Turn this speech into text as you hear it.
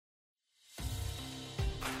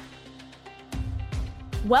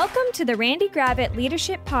Welcome to the Randy Gravitt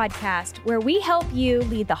Leadership Podcast, where we help you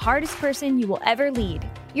lead the hardest person you will ever lead,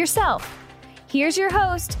 yourself. Here's your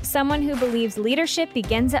host, someone who believes leadership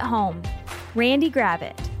begins at home, Randy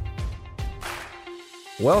Gravitt.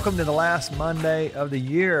 Welcome to the last Monday of the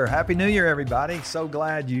year. Happy New Year, everybody. So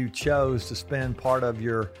glad you chose to spend part of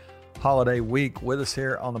your holiday week with us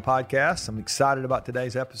here on the podcast. I'm excited about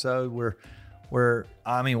today's episode. We're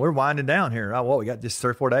winding down here. We got just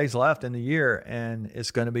 3 or 4 days left in the year, and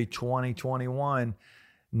it's going to be 2021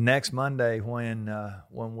 next Monday when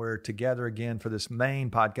we're together again for this main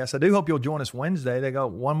podcast. I do hope you'll join us Wednesday. They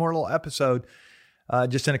got one more little episode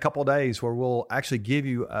just in a couple of days where we'll actually give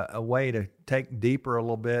you a way to take deeper a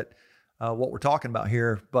little bit what we're talking about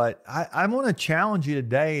here. But I want to challenge you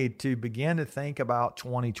today to begin to think about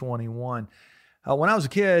 2021. When I was a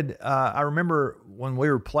kid, I remember when we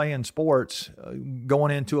were playing sports,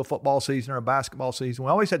 going into a football season or a basketball season, we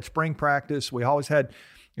always had spring practice. We always had,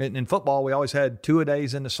 in football, we always had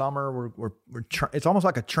 2-a-days in the summer. It's almost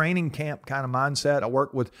like a training camp kind of mindset. I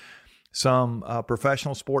worked with some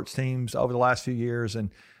professional sports teams over the last few years, and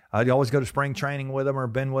I'd always go to spring training with them or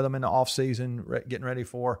been with them in the off season, getting ready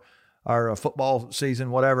for our football season,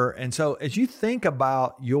 whatever. And so as you think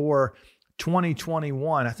about your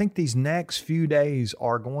 2021, I think these next few days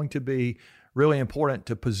are going to be really important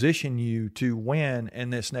to position you to win in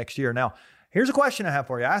this next year. Now, here's a question I have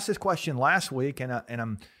for you. I asked this question last week, and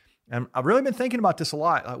I've really been thinking about this a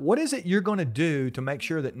lot. Like, what is it you're going to do to make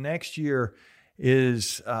sure that next year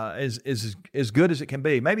is as good as it can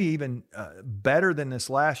be? Maybe even better than this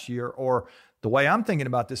last year. Or the way I'm thinking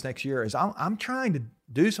about this next year is I'm trying to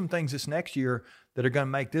do some things this next year that are going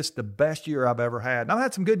to make this the best year I've ever had. And I've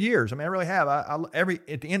had some good years. I mean, I really have.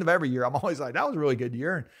 At the end of every year, I'm always like, that was a really good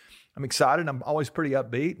year. And I'm excited. I'm always pretty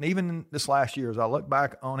upbeat. And even this last year, as I look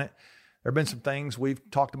back on it, there have been some things we've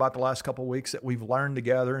talked about the last couple of weeks that we've learned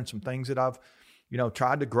together, and some things that I've,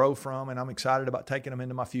 tried to grow from, and I'm excited about taking them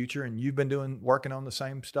into my future. And you've been working on the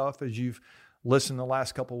same stuff as you've listened the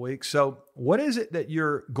last couple of weeks. So what is it that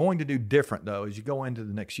you're going to do different, though, as you go into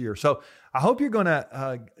the next year? So I hope you're going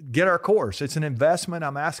to get our course. It's an investment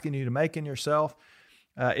I'm asking you to make in yourself.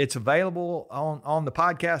 It's available on the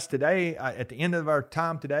podcast today. At the end of our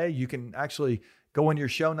time today, you can actually go into your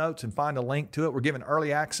show notes and find a link to it. We're giving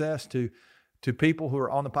early access to people who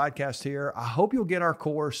are on the podcast here. I hope you'll get our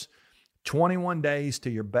course, 21 Days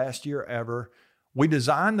to Your Best Year Ever. We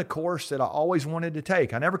designed the course that I always wanted to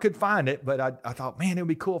take. I never could find it, but I thought, man, it would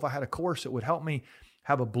be cool if I had a course that would help me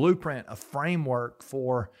have a blueprint, a framework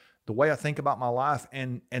for the way I think about my life.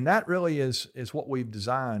 And that really is what we've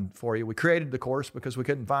designed for you. We created the course because we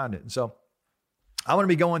couldn't find it. And so I want to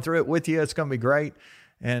be going through it with you. It's going to be great.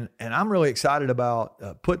 And I'm really excited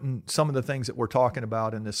about putting some of the things that we're talking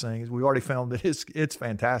about in this thing. We already found that it's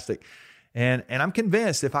fantastic. And I'm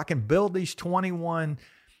convinced if I can build these 21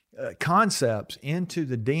 concepts into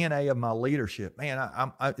the DNA of my leadership, man,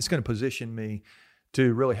 it's going to position me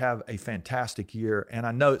to really have a fantastic year. And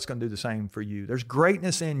I know it's going to do the same for you. There's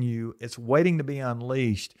greatness in you. It's waiting to be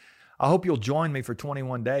unleashed. I hope you'll join me for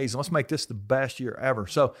 21 days. And let's make this the best year ever.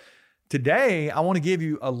 So today, I want to give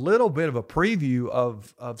you a little bit of a preview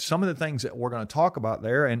of some of the things that we're going to talk about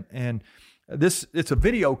there. And it's a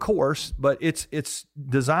video course, but it's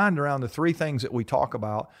designed around the 3 things that we talk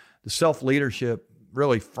about, the self-leadership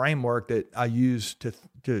really framework that I use to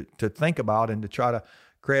think about and to try to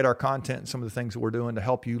create our content and some of the things that we're doing to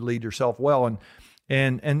help you lead yourself well.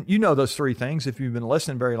 And you know those 3 things. If you've been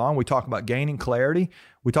listening very long, we talk about gaining clarity,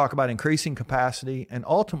 we talk about increasing capacity, and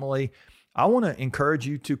ultimately, I want to encourage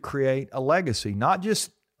you to create a legacy, not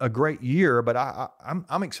just a great year, but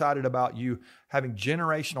I'm excited about you having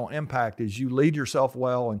generational impact as you lead yourself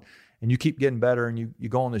well and you keep getting better and you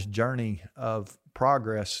go on this journey of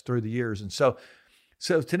progress through the years. And so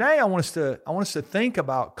today I want us to think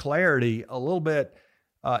about clarity a little bit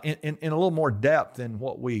in a little more depth than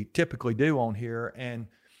what we typically do on here. And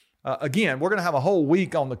again, we're going to have a whole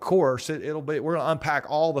week on the course. We're going to unpack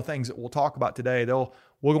all the things that we'll talk about today.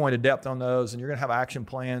 We'll go into depth on those, and you're going to have action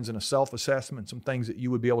plans and a self-assessment, some things that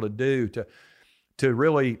you would be able to do to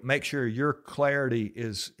really make sure your clarity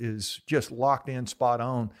is just locked in, spot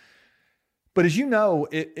on. But as you know,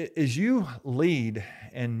 as you lead,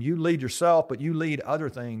 and you lead yourself, but you lead other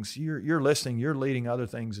things, you're listening, you're leading other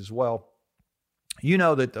things as well. You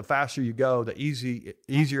know that the faster you go, the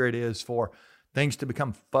easier it is for things to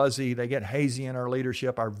become fuzzy. They get hazy in our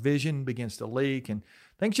leadership. Our vision begins to leak and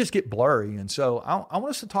things just get blurry. And so I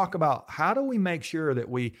want us to talk about how do we make sure that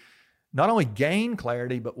we not only gain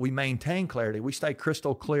clarity, but we maintain clarity. We stay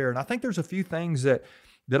crystal clear. And I think there's a few things that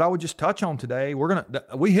that I would just touch on today.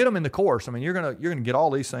 We hit them in the course. I mean, you're gonna get all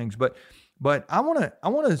these things, but I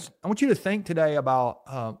want you to think today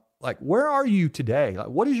about like, where are you today? Like,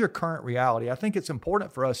 what is your current reality? I think it's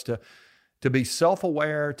important for us to be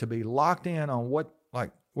self-aware, to be locked in on what,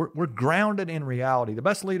 like, we're grounded in reality. The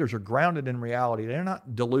best leaders are grounded in reality. They're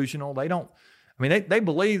not delusional. They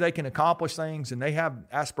believe they can accomplish things and they have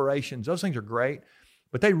aspirations. Those things are great.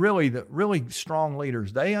 But the really strong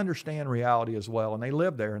leaders, they understand reality as well, and they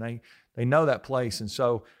live there, and they know that place. And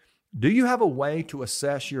so, do you have a way to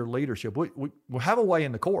assess your leadership? We'll have a way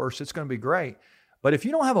in the course. It's going to be great. But if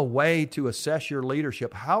you don't have a way to assess your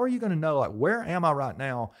leadership, how are you going to know, like, where am I right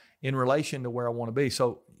now in relation to where I want to be?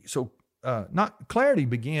 Clarity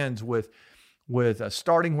begins with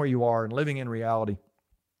starting where you are and living in reality.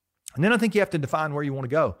 And then I think you have to define where you want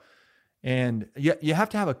to go. And you have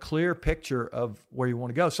to have a clear picture of where you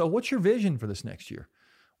want to go. So what's your vision for this next year?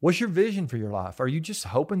 What's your vision for your life? Are you just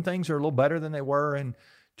hoping things are a little better than they were in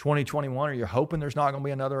 2021? Are you hoping there's not going to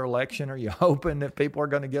be another election? Are you hoping that people are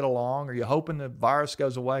going to get along? Are you hoping the virus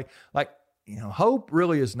goes away? Hope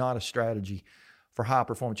really is not a strategy for high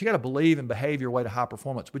performance. You got to believe and behave your way to high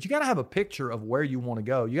performance, but you got to have a picture of where you want to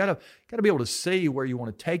go. You got to be able to see where you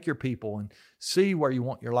want to take your people and see where you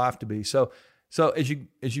want your life to be. So as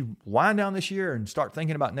you wind down this year and start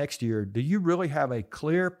thinking about next year, do you really have a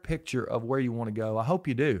clear picture of where you want to go? I hope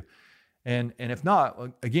you do. And if not,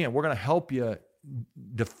 again, we're going to help you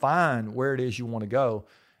define where it is you want to go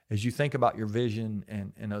as you think about your vision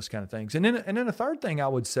and those kind of things. And then the third thing I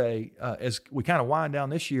would say, as we kind of wind down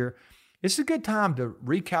this year, it's a good time to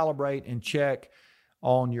recalibrate and check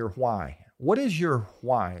on your why. What is your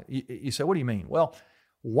why? You say, what do you mean? Well,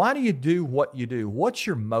 why do you do what you do? What's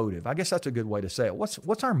your motive? I guess that's a good way to say it.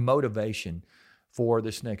 What's our motivation for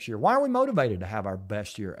this next year? Why are we motivated to have our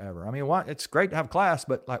best year ever? I mean, it's great to have class,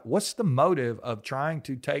 but like, what's the motive of trying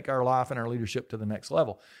to take our life and our leadership to the next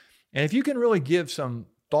level? And if you can really give some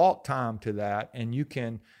thought time to that, and you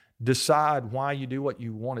can decide why you do what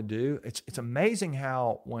you want to do, it's amazing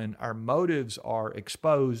how when our motives are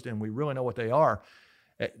exposed and we really know what they are,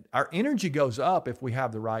 our energy goes up if we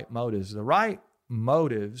have the right motives. The right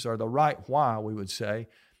motives, or the right why, we would say,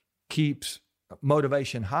 keeps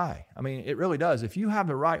motivation high. I mean, it really does. If you have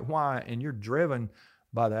the right why and you're driven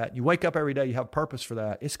by that, you wake up every day, you have purpose for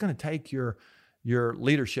that, it's going to take your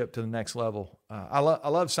leadership to the next level. I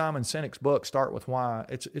love Simon Sinek's book, Start With Why.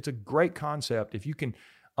 It's a great concept. If you can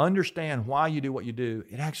understand why you do what you do,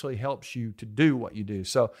 it actually helps you to do what you do.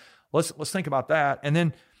 So let's think about that. And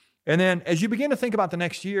then as you begin to think about the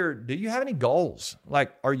next year, do you have any goals?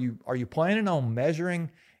 Like, are you planning on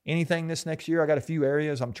measuring anything this next year? I got a few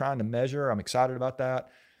areas I'm trying to measure. I'm excited about that.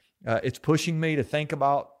 It's pushing me to think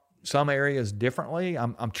about some areas differently.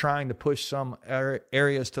 I'm trying to push some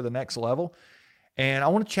areas to the next level. And I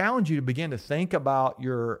want to challenge you to begin to think about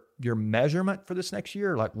your measurement for this next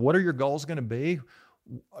year. Like, what are your goals going to be?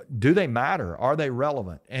 Do they matter? Are they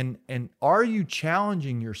relevant? And are you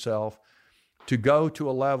challenging yourself to go to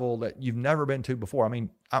a level that you've never been to before? I mean,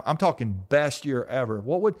 I'm talking best year ever.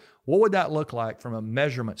 What would that look like from a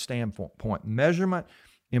measurement standpoint? Measurement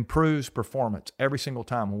improves performance every single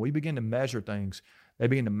time. When we begin to measure things, they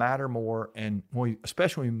begin to matter more, and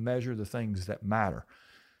especially when we measure the things that matter.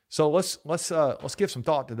 So let's give some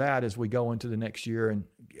thought to that as we go into the next year. And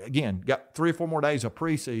again, got 3 or 4 more days of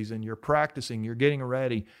preseason. You're practicing. You're getting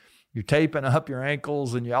ready. You're taping up your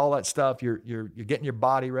ankles and all that stuff. You're getting your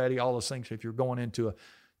body ready. All those things. If you're going into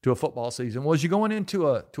a football season, well, as you're going into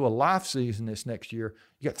a life season this next year,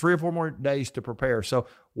 you got 3 or 4 more days to prepare. So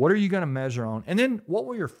what are you going to measure on? And then what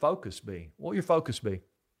will your focus be? What will your focus be?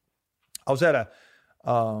 I was at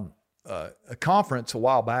a conference a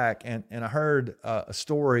while back, and I heard a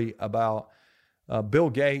story about Bill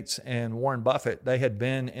Gates and Warren Buffett. They had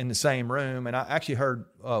been in the same room, and I actually heard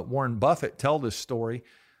Warren Buffett tell this story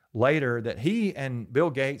later, that he and Bill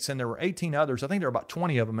Gates, and there were 18 others, I think there were about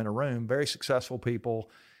 20 of them in a room, very successful people,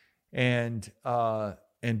 and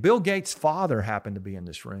Bill Gates' father happened to be in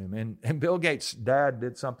this room, and Bill Gates' dad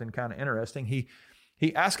did something kind of interesting.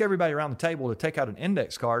 He asked everybody around the table to take out an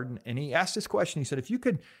index card, and he asked this question. He said, if you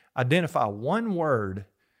could identify one word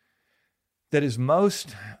that is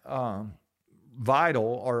most vital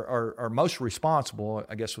or most responsible,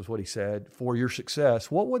 I guess was what he said, for your success,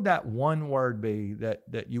 what would that one word be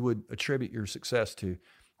that you would attribute your success to?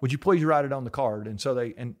 Would you please write it on the card? And so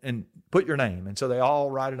and put your name. And so they all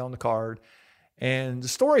write it on the card. And the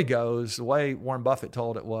story goes, the way Warren Buffett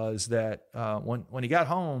told it was that when he got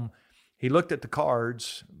home, he looked at the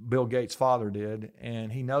cards, Bill Gates' father did,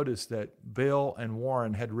 and he noticed that Bill and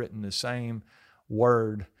Warren had written the same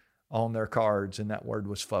word on their cards, and that word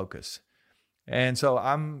was focus. And so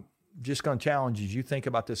I'm just going to challenge you as you think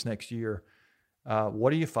about this next year.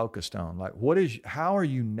 What are you focused on? Like, how are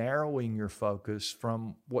you narrowing your focus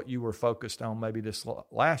from what you were focused on maybe this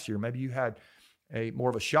last year? Maybe you had more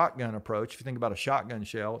of a shotgun approach. If you think about a shotgun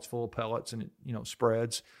shell, it's full of pellets and it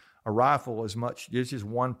spreads. A rifle is it's just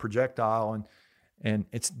one projectile and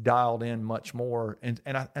it's dialed in much more. And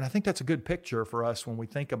I think that's a good picture for us when we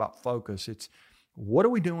think about focus. It's what are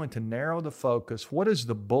we doing to narrow the focus? What is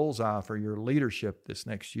the bullseye for your leadership this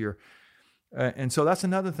next year? And so that's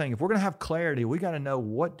another thing. If we're going to have clarity, we got to know,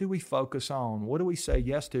 what do we focus on? What do we say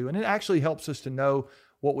yes to? And it actually helps us to know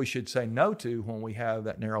what we should say no to when we have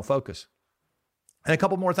that narrow focus. And a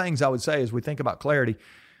couple more things I would say as we think about clarity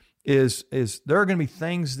is there are going to be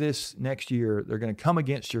things this next year, they're going to come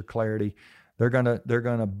against your clarity. They're going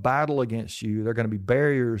to battle against you. They're going to be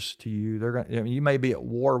barriers to you. You may be at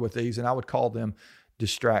war with these, and I would call them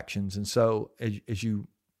distractions. And so as you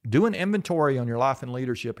do an inventory on your life and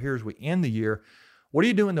leadership here as we end the year, what are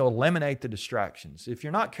you doing to eliminate the distractions? If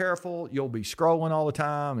you're not careful, you'll be scrolling all the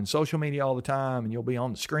time and social media all the time, and you'll be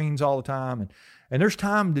on the screens all the time. And there's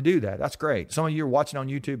time to do that. That's great. Some of you are watching on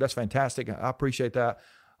YouTube. That's fantastic. I appreciate that.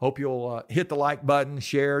 Hope you'll hit the like button,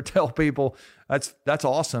 share, tell people. That's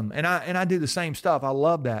awesome. And I do the same stuff. I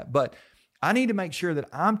love that. But I need to make sure that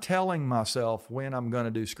I'm telling myself when I'm going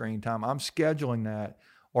to do screen time. I'm scheduling that,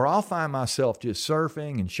 or I'll find myself just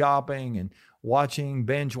surfing and shopping and watching,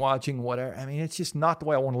 binge watching, whatever. I mean, it's just not the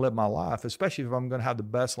way I want to live my life, especially if I'm going to have the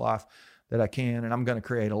best life that I can and I'm going to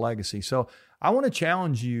create a legacy. So I want to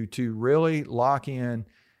challenge you to really lock in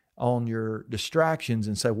on your distractions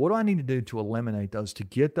and say, what do I need to do to eliminate those, to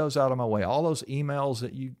get those out of my way? All those emails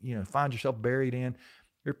that you find yourself buried in.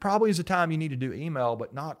 There probably is a time you need to do email,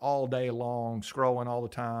 but not all day long, scrolling all the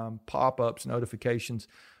time, pop-ups, notifications.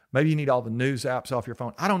 Maybe you need all the news apps off your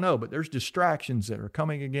phone. I don't know, but there's distractions that are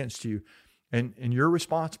coming against you, and you're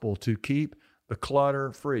responsible to keep the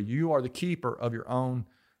clutter free. You are the keeper of your own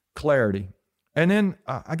clarity. And then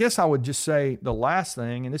I guess I would just say the last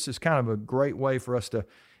thing, and this is kind of a great way for us to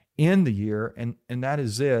end the year, and that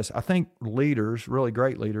is this. I think leaders, really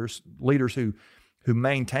great leaders who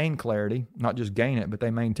maintain clarity, not just gain it, but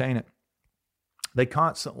they maintain it, they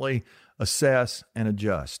constantly assess and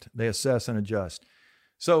adjust. They assess and adjust.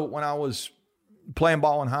 So when I was playing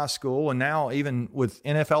ball in high school, and now even with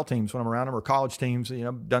NFL teams when I'm around them, or college teams,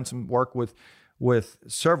 done some work with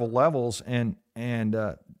several levels, and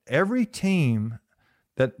every team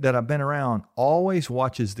that I've been around always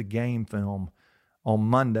watches the game film on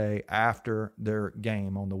Monday after their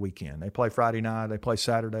game on the weekend. They play Friday night, they play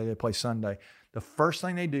Saturday, they play Sunday. The first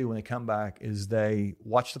thing they do when they come back is they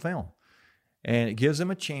watch the film. And it gives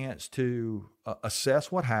them a chance to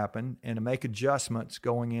assess what happened and to make adjustments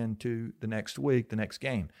going into the next week, the next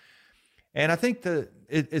game. And I think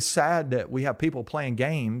it's sad that we have people playing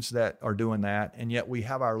games that are doing that, and yet we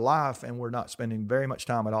have our life and we're not spending very much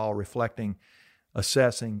time at all reflecting,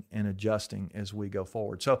 assessing, and adjusting as we go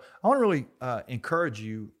forward. So I want to really encourage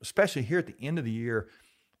you, especially here at the end of the year,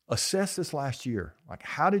 assess this last year. Like,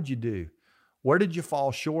 how did you do? Where did you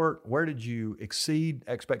fall short? Where did you exceed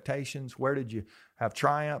expectations? Where did you have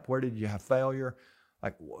triumph? Where did you have failure?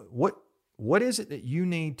 Like, what is it that you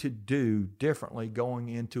need to do differently going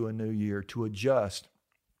into a new year to adjust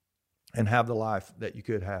and have the life that you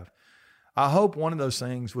could have? I hope one of those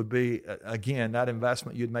things would be, again, that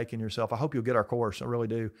investment you'd make in yourself. I hope you'll get our course. I really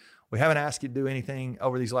do. We haven't asked you to do anything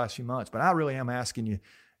over these last few months, but I really am asking you,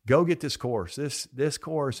 go get this course. This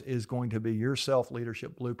course is going to be your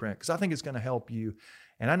self-leadership blueprint, because I think it's going to help you.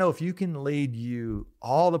 And I know if you can lead you,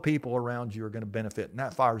 all the people around you are going to benefit, and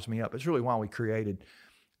that fires me up. It's really why we created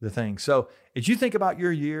the thing. So as you think about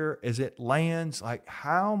your year, as it lands, like,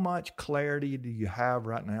 how much clarity do you have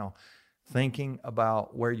right now thinking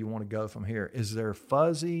about where you want to go from here? Is there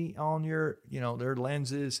fuzzy on your, their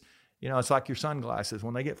lenses? It's like your sunglasses.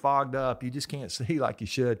 When they get fogged up, you just can't see like you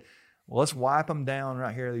should. Well, let's wipe them down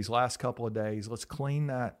right here these last couple of days. Let's clean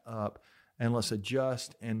that up, and let's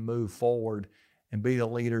adjust and move forward and be the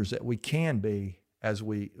leaders that we can be as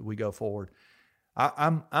we go forward.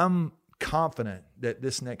 I'm confident that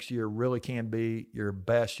this next year really can be your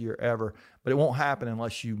best year ever, but it won't happen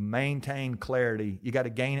unless you maintain clarity. You got to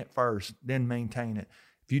gain it first, then maintain it.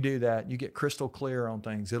 If you do that, you get crystal clear on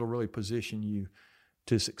things. It'll really position you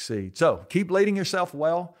to succeed. So keep leading yourself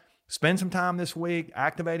well. Spend some time this week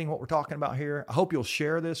activating what we're talking about here. I hope you'll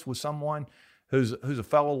share this with someone who's a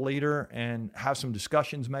fellow leader and have some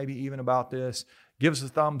discussions maybe even about this. Give us a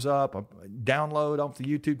thumbs up, download off the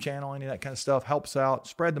YouTube channel, any of that kind of stuff helps out.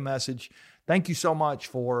 Spread the message. Thank you so much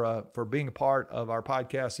for being a part of our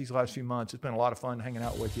podcast these last few months. It's been a lot of fun hanging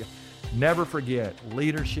out with you. Never forget,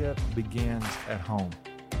 leadership begins at home.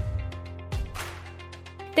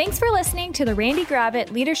 Thanks for listening to the Randy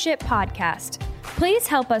Gravitt Leadership Podcast. Please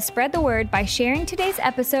help us spread the word by sharing today's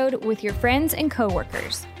episode with your friends and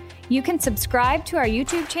coworkers. You can subscribe to our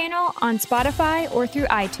YouTube channel on Spotify or through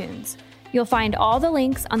iTunes. You'll find all the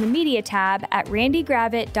links on the media tab at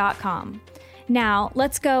randygravitt.com. Now,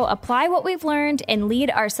 let's go apply what we've learned and lead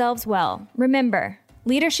ourselves well. Remember,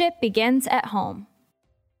 leadership begins at home.